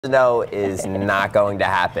Snow is not going to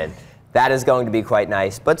happen. That is going to be quite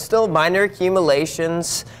nice, but still minor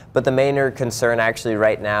accumulations. But the main concern actually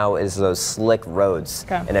right now is those slick roads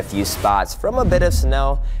in a few spots from a bit of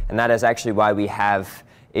snow. And that is actually why we have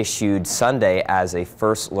issued Sunday as a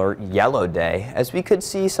first alert yellow day, as we could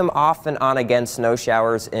see some off and on again snow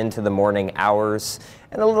showers into the morning hours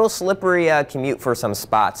and a little slippery commute for some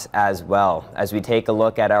spots as well. As we take a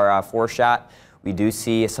look at our foreshot, we do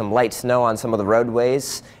see some light snow on some of the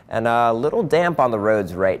roadways and a little damp on the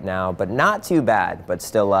roads right now, but not too bad. But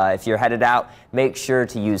still, if you're headed out, make sure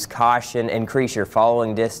to use caution, increase your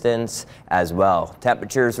following distance as well.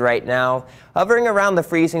 Temperatures right now hovering around the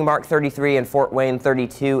freezing mark, 33 in Fort Wayne,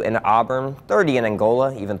 32 in Auburn, 30 in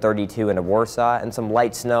Angola, even 32 in Warsaw, and some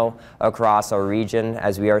light snow across our region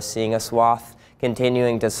as we are seeing a swath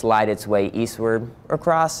continuing to slide its way eastward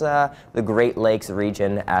across the Great Lakes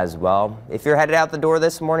region as well. If you're headed out the door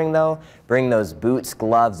this morning, though, bring those boots,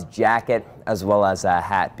 gloves, jacket, as well as a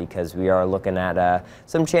hat, because we are looking at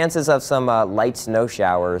some chances of some light snow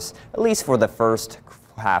showers, at least for the first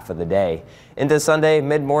half of the day. Into Sunday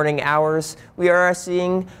mid-morning hours, we are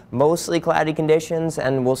seeing mostly cloudy conditions,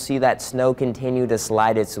 and we'll see that snow continue to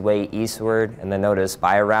slide its way eastward. And then notice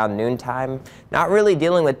by around noontime, not really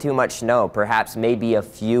dealing with too much snow, perhaps maybe a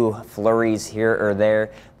few flurries here or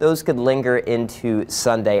there. Those could linger into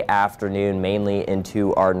Sunday afternoon, mainly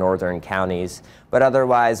into our northern counties, but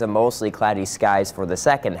otherwise mostly cloudy skies for the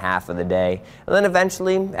second half of the day. And then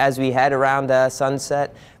eventually, as we head around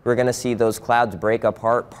sunset, we're going to see those clouds break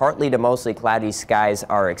apart. Partly to mostly cloudy skies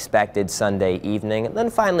are expected Sunday evening, and then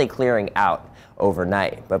finally clearing out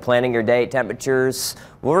overnight. But planning your day, temperatures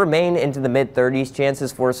will remain into the mid-30s,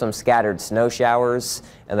 chances for some scattered snow showers,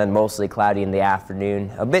 and then mostly cloudy in the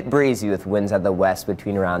afternoon. A bit breezy with winds at the west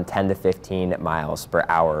between around 10 to 15 miles per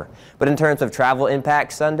hour. But in terms of travel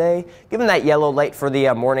impact Sunday, given that yellow light for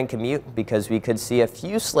the morning commute, because we could see a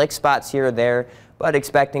few slick spots here or there, but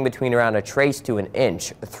expecting between around a trace to an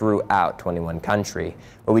inch throughout 21 country.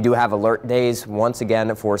 But we do have alert days once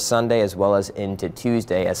again for Sunday as well as into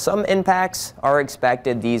Tuesday, as some impacts are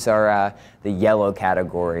expected. These are the yellow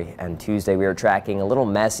category, and Tuesday we are tracking a little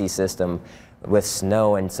messy system with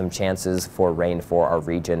snow and some chances for rain for our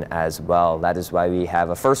region as well. That is why we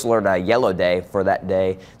have a first alert yellow day for that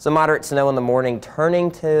day. Some moderate snow in the morning,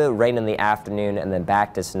 turning to rain in the afternoon, and then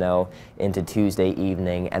back to snow into Tuesday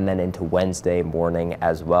evening and then into Wednesday morning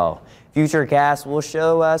as well. Futurecast will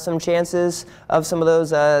show some chances of some of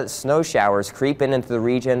those snow showers creeping into the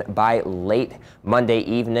region by late Monday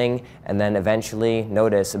evening, and then eventually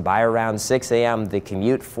notice by around 6 a.m. the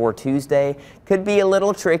commute for Tuesday could be a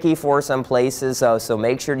little tricky for some places, so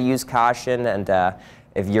make sure to use caution, and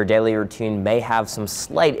if your daily routine may have some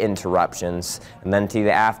slight interruptions. And then to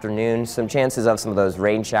the afternoon, some chances of some of those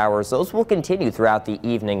rain showers. Those will continue throughout the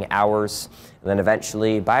evening hours. And then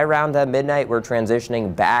eventually, by around midnight, we're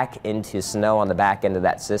transitioning back into snow on the back end of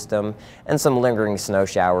that system, and some lingering snow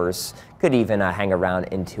showers could even hang around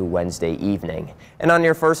into Wednesday evening. And on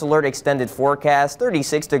your first alert extended forecast,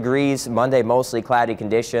 36 degrees, Monday mostly cloudy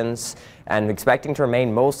conditions, and expecting to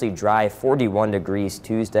remain mostly dry, 41 degrees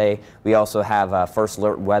Tuesday. We also have first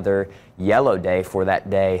alert weather yellow day for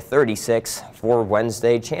that day, 36 for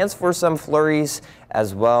Wednesday. Chance for some flurries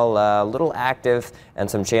as well, a little active, and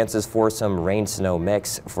some chances for some rain-snow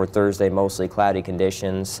mix for Thursday, mostly cloudy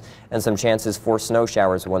conditions, and some chances for snow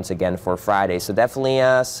showers once again for Friday. So definitely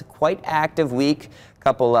a quite active week. A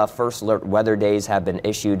couple first alert weather days have been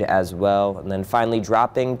issued as well, and then finally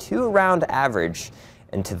dropping to around average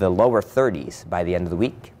into the lower 30s by the end of the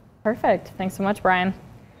week. Perfect. Thanks so much, Brian.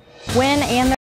 When and